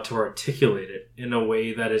know how to articulate it in a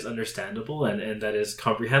way that is understandable and that is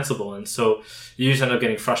comprehensible. And so you just end up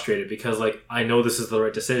getting frustrated because, like, I know this is the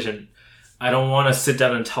right decision. I don't want to sit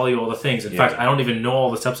down and tell you all the things. In fact, I don't even know all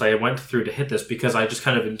the steps I went through to hit this because I just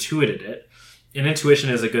kind of intuited it. And intuition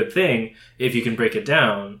is a good thing if you can break it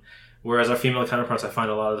down. Whereas our female counterparts, I find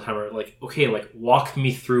a lot of the time are like, okay, like, walk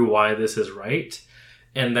me through why this is right.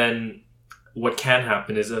 And then what can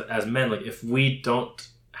happen is, as men, like if we don't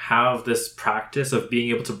have this practice of being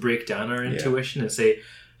able to break down our intuition and say,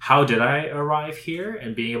 how did I arrive here,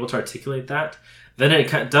 and being able to articulate that, then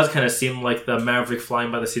it does kind of seem like the maverick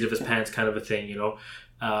flying by the seat of his pants kind of a thing, you know.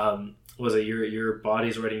 Was it your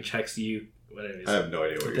body's writing checks you? I have no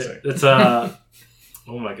idea what you're saying. It's a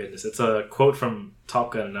oh my goodness, it's a quote from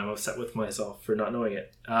Top Gun, and I'm upset with myself for not knowing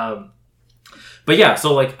it. But yeah,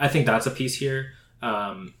 so like I think that's a piece here.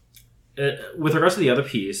 With regards to the other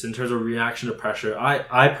piece, in terms of reaction to pressure,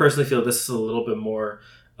 I personally feel this is a little bit more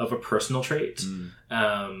of a personal trait.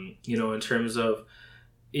 You know, in terms of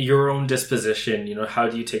your own disposition, you know, how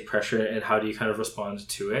do you take pressure and how do you kind of respond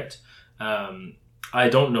to it? I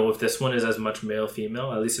don't know if this one is as much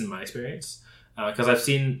male-female, at least in my experience, because I've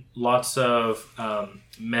seen lots of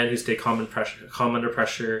men who stay calm under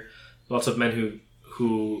pressure, lots of men who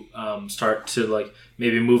start to like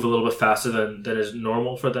maybe move a little bit faster than is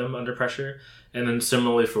normal for them under pressure, and then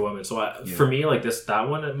similarly for women. So for me, like that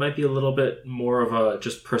one, it might be a little bit more of a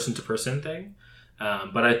just person to person thing,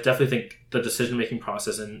 but I definitely think the decision making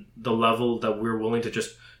process and the level that we're willing to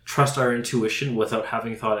just trust our intuition without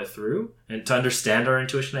having thought it through, and to understand our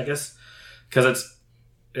intuition, I guess, because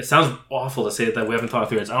it sounds awful to say that we haven't thought it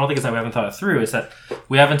through. I don't think it's that we haven't thought it through. It's that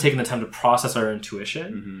we haven't taken the time to process our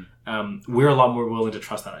intuition. We're a lot more willing to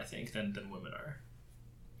trust that, I think, than women are.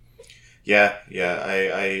 Yeah.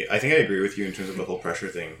 I think I agree with you in terms of the whole pressure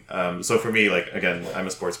thing. So for me, like, again, I'm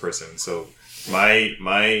a sports person, so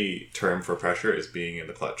my term for pressure is being in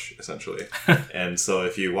the clutch, essentially. And so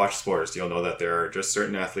if you watch sports, you'll know that there are just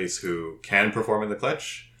certain athletes who can perform in the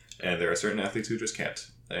clutch, and there are certain athletes who just can't,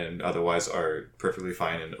 and otherwise are perfectly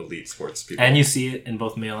fine in elite sports people. And you see it in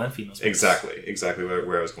both male and female sports. Exactly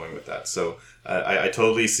where I was going with that. So I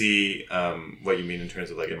totally see what you mean in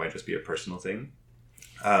terms of like it might just be a personal thing.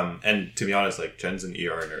 And to be honest, like Jen's an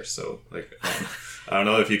ER nurse, so like I don't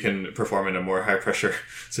know if you can perform in a more high pressure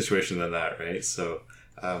situation than that, right? So,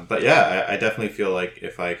 but yeah, I definitely feel like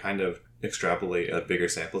if I kind of extrapolate a bigger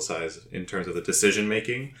sample size in terms of the decision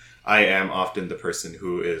making, I am often the person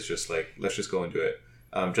who is just like, let's just go and do it.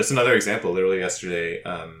 Just another example, literally yesterday,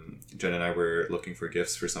 Jen and I were looking for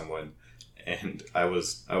gifts for someone, and I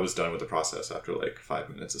was done with the process after like 5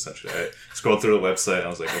 minutes, essentially. I scrolled through the website and I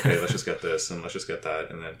was like, okay, let's just get this and let's just get that.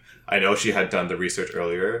 And then I know she had done the research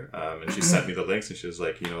earlier, and she sent me the links, and she was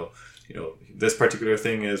like, you know, this particular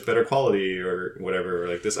thing is better quality or whatever, or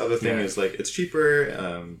like this other thing is like, it's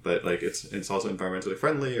cheaper, but like it's also environmentally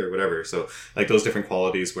friendly or whatever. So like those different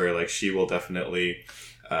qualities where like she will definitely,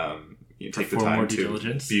 you take the time to do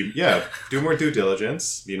more due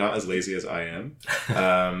diligence, be not as lazy as I am.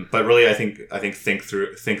 But really, I think think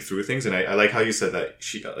through things. And I like how you said that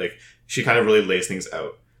she kind of really lays things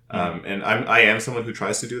out. And I am someone who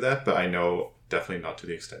tries to do that, but I know definitely not to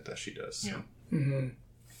the extent that she does. So.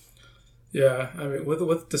 Yeah. I mean,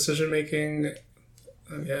 with decision making,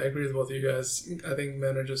 I agree with both of you guys. I think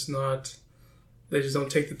men are just they just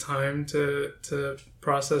don't take the time to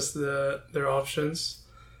process their options.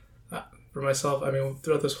 For myself, I mean,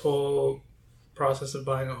 throughout this whole process of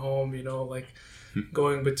buying a home, you know, like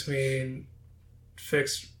going between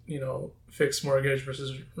fixed mortgage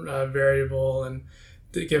versus variable, and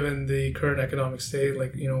given the current economic state,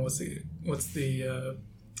 like, you know, what's the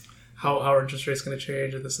how our interest rate's going to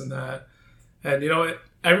change, or this and that, and you know,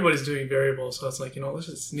 everybody's doing variable, so it's like, you know,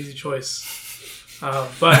 it's an easy choice,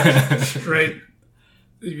 but right,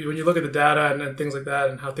 when you look at the data and things like that,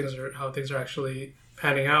 and how things are actually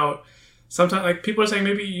panning out. Sometimes, like, people are saying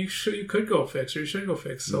maybe you could go fixed, or you should go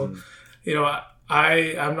fixed. So, you know,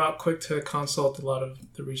 I'm not quick to consult a lot of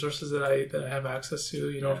the resources that I have access to.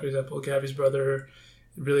 You know, for example, Gabby's brother,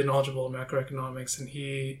 really knowledgeable in macroeconomics, and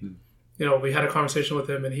he, you know, we had a conversation with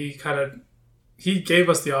him, and he gave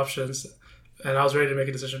us the options, and I was ready to make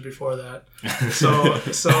a decision before that. So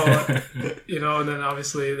you know, and then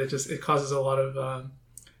obviously it causes a lot of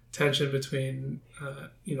tension between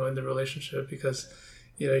you know, in the relationship, because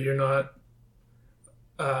you know, you're not.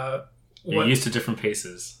 You're used to different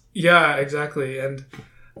paces. Yeah, exactly. And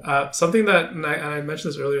something that, and I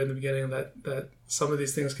mentioned this earlier in the beginning, that some of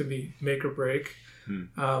these things can be make or break.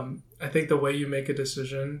 I think the way you make a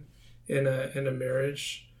decision in a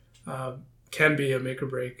marriage can be a make or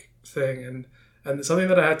break thing. And something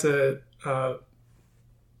that I had to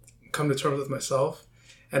come to terms with myself.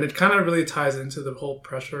 And it kind of really ties into the whole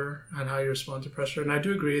pressure and how you respond to pressure. And I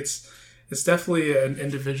do agree, it's definitely an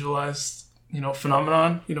individualized, you know,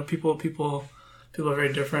 phenomenon. You know, people are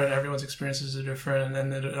very different. Everyone's experiences are different,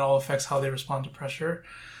 and then it all affects how they respond to pressure.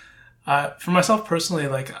 For myself personally,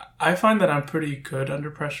 like, I find that I'm pretty good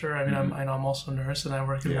under pressure. I mean, I know I'm also a nurse, and I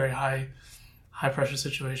work in very high pressure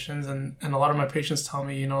situations, and a lot of my patients tell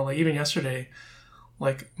me, you know, like even yesterday,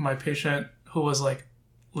 like my patient who was like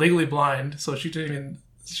legally blind, so she couldn't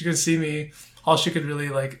see me. All she could really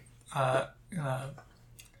like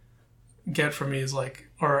get from me is like,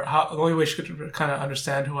 or how the only way she could kind of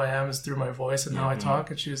understand who I am is through my voice and how I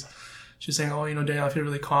talk. And she's saying, oh, Daniel, I feel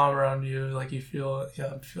really calm around you. Like you feel,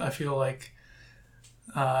 I feel like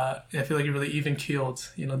you're really even keeled.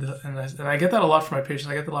 And I get that a lot from my patients.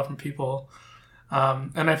 I get that a lot from people.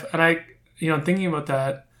 And I thinking about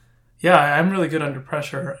that, I'm really good under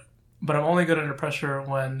pressure, but I'm only good under pressure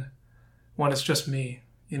when it's just me.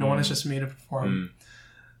 When it's just me to perform.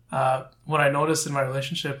 What I noticed in my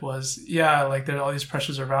relationship was, like there are all these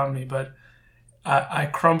pressures around me, but I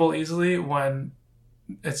crumble easily when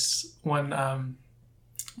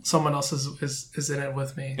someone else is in it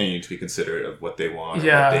with me. And you need to be considerate of what they want, or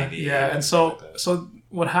what they need. And so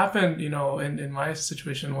what happened, in my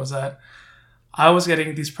situation was that I was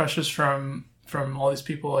getting these pressures from all these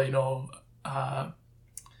people,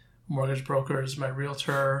 mortgage brokers, my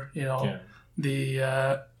realtor,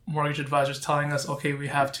 the mortgage advisors telling us, okay, we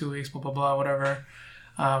have 2 weeks, blah, blah, blah, whatever.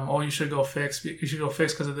 You should go fixed. You should go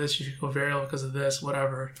fixed because of this. You should go variable because of this,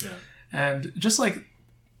 whatever. Yeah. And just like,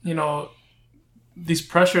 these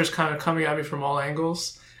pressures kind of coming at me from all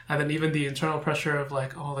angles. And then even the internal pressure of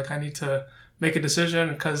like, I need to make a decision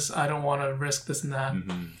because I don't want to risk this and that.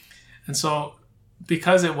 Mm-hmm. And so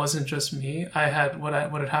because it wasn't just me, what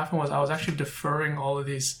had happened was I was actually deferring all of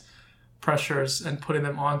these pressures and putting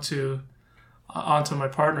them onto my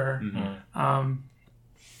partner. Mm-hmm.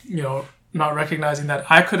 Not recognizing that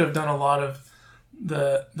I could have done a lot of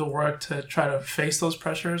the work to try to face those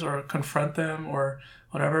pressures or confront them or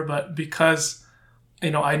whatever, but because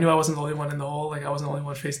I knew I wasn't the only one in the hole, like I wasn't the only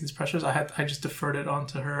one facing these pressures, I just deferred it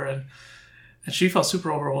onto her, and she felt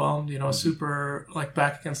super overwhelmed, mm-hmm. super like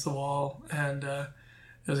back against the wall, and it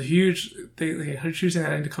was a huge thing, a huge thing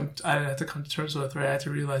that I had to come to terms with, right? I had to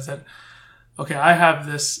realize that, okay, I have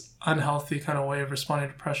this unhealthy kind of way of responding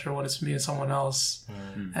to pressure when it's me and someone else.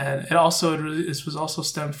 Mm-hmm. And it was also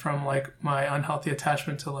stemmed from like my unhealthy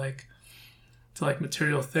attachment to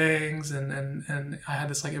material things, and I had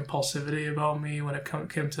this like impulsivity about me when it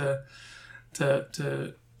came to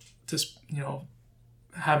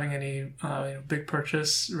having any big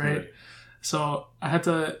purchase, right? So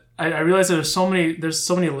I realized there's so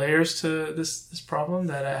many layers to this problem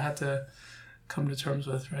that I had to come to terms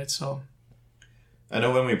with, right? So I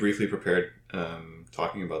know when we briefly prepared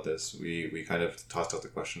talking about this, we kind of tossed out the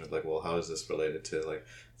question of like, well, how is this related to like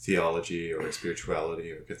theology or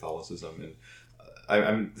spirituality or Catholicism? And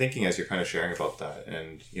I'm thinking as you're kind of sharing about that,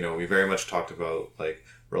 and we very much talked about like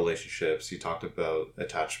relationships. You talked about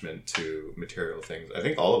attachment to material things. I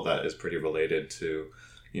think all of that is pretty related to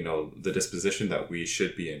the disposition that we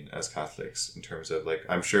should be in as Catholics, in terms of like,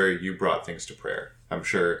 I'm sure you brought things to prayer. I'm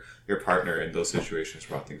sure your partner in those situations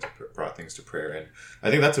brought things to prayer. And I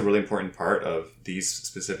think that's a really important part of these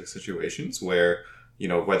specific situations where,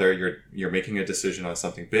 whether you're making a decision on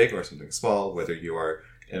something big or something small, whether you are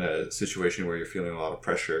in a situation where you're feeling a lot of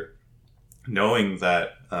pressure, knowing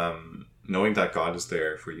that God is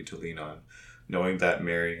there for you to lean on, knowing that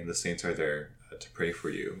Mary and the saints are there to pray for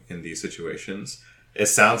you in these situations. It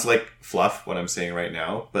sounds like fluff what I'm saying right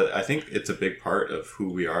now, but I think it's a big part of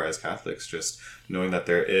who we are as Catholics, just knowing that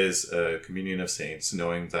there is a communion of saints,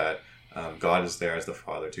 knowing that God is there as the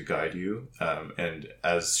Father to guide you. And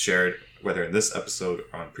as shared, whether in this episode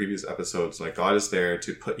or on previous episodes, like God is there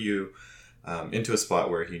to put you into a spot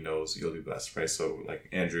where he knows you'll do best, right? So like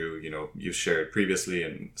Andrew, you've shared previously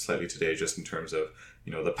and slightly today, just in terms of,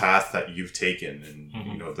 the path that you've taken, and,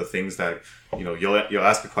 mm-hmm. The things that, you'll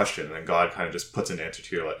ask a question and then God kind of just puts an answer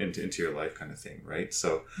to into your life kind of thing, right?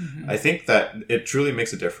 So mm-hmm. I think that it truly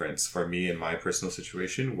makes a difference for me in my personal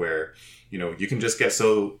situation where, you can just get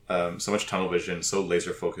so much tunnel vision, so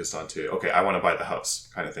laser focused onto, okay, I want to buy the house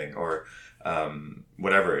kind of thing, or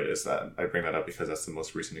whatever it is. That I bring that up because that's the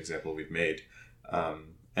most recent example we've made.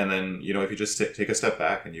 And then, if you just take a step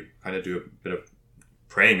back and you kind of do a bit of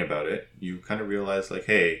praying about it, you kind of realize like,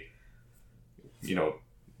 hey,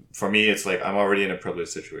 for me, it's like, I'm already in a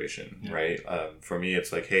privileged situation, yeah. Right? For me,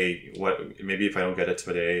 it's like, hey, maybe if I don't get it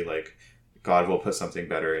today, like God will put something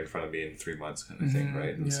better in front of me in 3 months kind of mm-hmm. thing,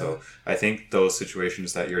 right? And yeah. So I think those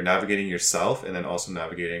situations that you're navigating yourself and then also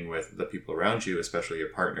navigating with the people around you, especially your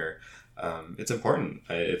partner, it's important.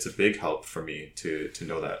 It's a big help for me to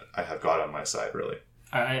know that I have God on my side, really.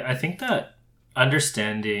 I think that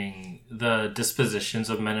understanding the dispositions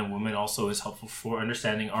of men and women also is helpful for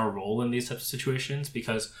understanding our role in these types of situations,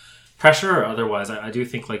 because pressure or otherwise, I do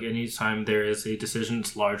think like anytime there is a decision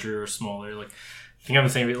that's larger or smaller, like I think I'm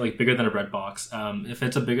saying like bigger than a bread box. If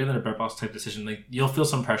it's a bigger than a bread box type decision, like you'll feel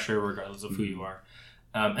some pressure regardless of who you are.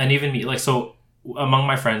 And even me, like, so among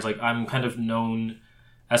my friends, like I'm kind of known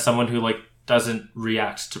as someone who like doesn't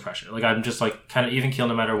react to pressure. Like I'm just like kind of even keel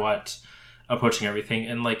no matter what, approaching everything.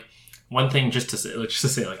 And like one thing just to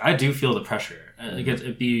say, like I do feel the pressure. Like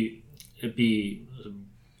it'd be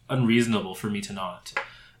unreasonable for me to not.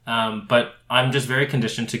 But I'm just very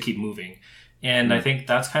conditioned to keep moving. And I think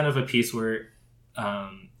that's kind of a piece where,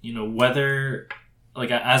 whether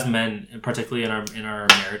like as men, particularly in our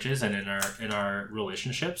marriages and in our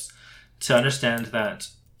relationships, to understand that,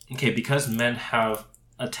 okay, because men have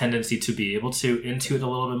a tendency to be able to intuit a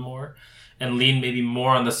little bit more and lean maybe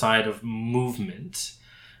more on the side of movement,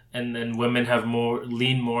 and then women have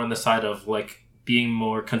lean more on the side of like being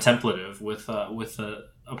more contemplative with a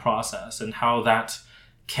process, and how that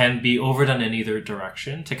can be overdone in either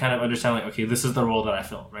direction, to kind of understand like, okay, this is the role that I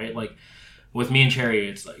fill, right? Like with me and Cherry,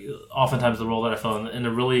 it's like oftentimes the role that I fill in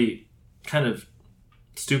a really kind of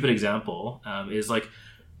stupid example is like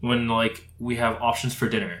when like we have options for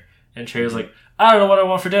dinner and Cherry's like, I don't know what I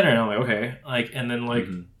want for dinner, and I'm like, okay, like, and then like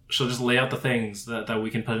she'll just lay out the things that we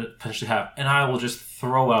can potentially have, and I will just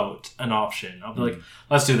throw out an option. I'll be like,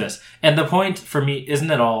 let's do this. And the point for me isn't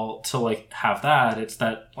at all to like have that. It's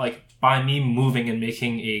that like by me moving and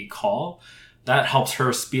making a call, that helps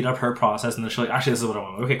her speed up her process, and then she's like, actually, this is what I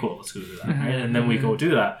want. Okay, cool, let's go do that. Right? And then we go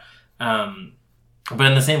do that. But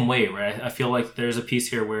in the same way, right, I feel like there's a piece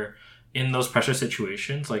here where in those pressure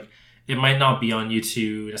situations, like it might not be on you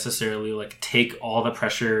to necessarily like take all the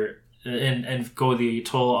pressure and go the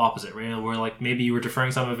total opposite, right? Where like maybe you were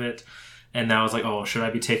deferring some of it, and now it's like, oh, should I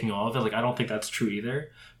be taking all of it? Like I don't think that's true either.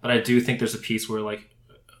 But I do think there's a piece where like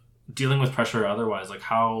dealing with pressure or otherwise, like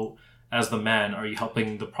how as the man are you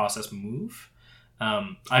helping the process move?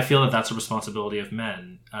 I feel that that's a responsibility of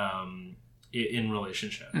men in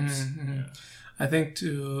relationships. Yeah. I think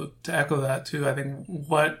to echo that too, I think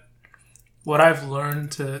what I've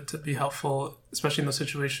learned to be helpful, especially in those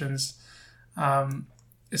situations,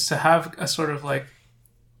 is to have a sort of like,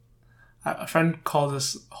 a friend called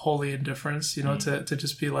this holy indifference, to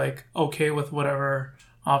just be like okay with whatever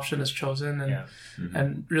option is chosen, and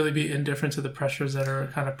and really be indifferent to the pressures that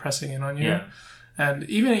are kind of pressing in on you. And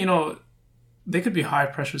even they could be high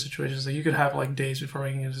pressure situations, like you could have like days before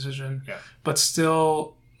making a decision, but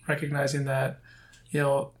still recognizing that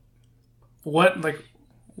what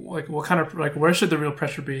kind of like where should the real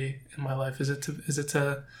pressure be in my life? Is it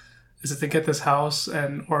to get this house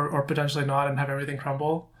and or potentially not and have everything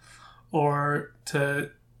crumble, or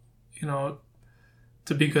to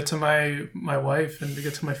to be good to my wife and be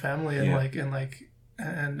good to my family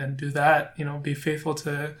and do that, be faithful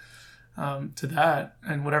to that,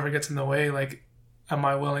 and whatever gets in the way, like am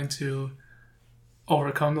I willing to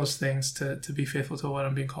overcome those things to be faithful to what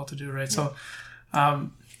I'm being called to do, right? So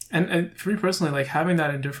and for me personally, like having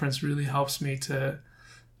that indifference really helps me to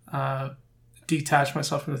detach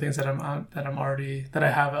myself from the things that I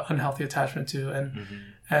have an unhealthy attachment to,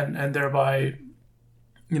 and thereby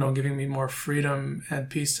giving me more freedom and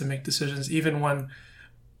peace to make decisions, even when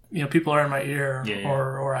people are in my ear,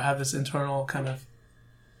 or I have this internal kind of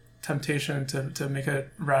temptation to make a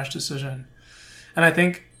rash decision. And I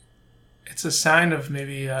think it's a sign of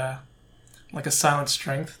maybe like a silent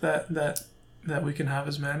strength that we can have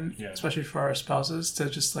as men, especially for our spouses, to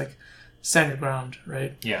just like stand your ground,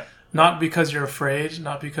 right? Not because you're afraid,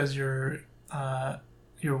 not because you're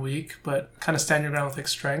weak, but kind of stand your ground with like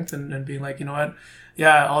strength and being like, what,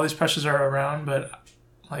 all these pressures are around, but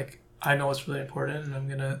like I know what's really important, and I'm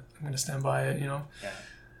gonna stand by it,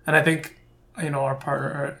 And I think our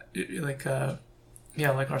partner, like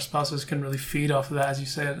our spouses can really feed off of that, as you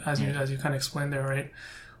said, as you kind of explained there, right?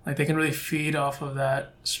 Like they can really feed off of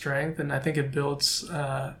that strength, and I think it builds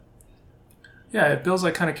like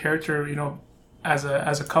kind of character, as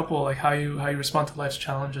a couple, like how you respond to life's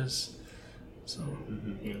challenges. So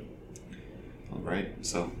all right,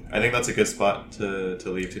 so I think that's a good spot to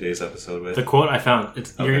leave today's episode with. The quote I found,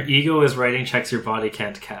 it's your ego is writing checks your body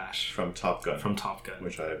can't cash. From Top Gun.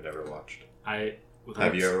 Which I have never watched.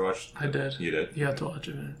 Have you ever watched? I did. You did? You have to watch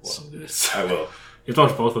it, man. It's so good. I will. You have to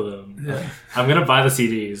watch both of them. Yeah. I'm going to buy the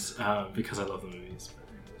CDs because I love the movies.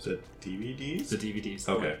 The DVDs? The DVDs.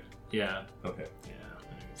 Okay. Yeah. Okay.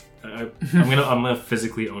 Yeah. I'm gonna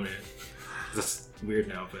physically own it. That's weird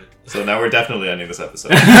now, but... So now we're definitely ending this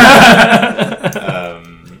episode.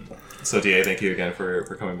 So DA, thank you again for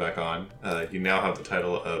coming back on. You now have the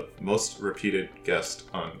title of most repeated guest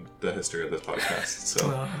on the history of this podcast.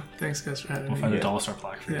 So thanks guys for having me. We'll find a dollar store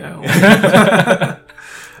plaque for you. A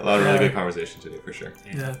lot of really good conversation today, for sure.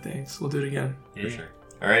 Yeah, thanks. We'll do it again. For sure.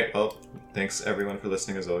 All right, well, thanks everyone for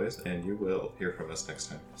listening as always, and you will hear from us next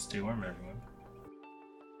time. Stay warm, everyone.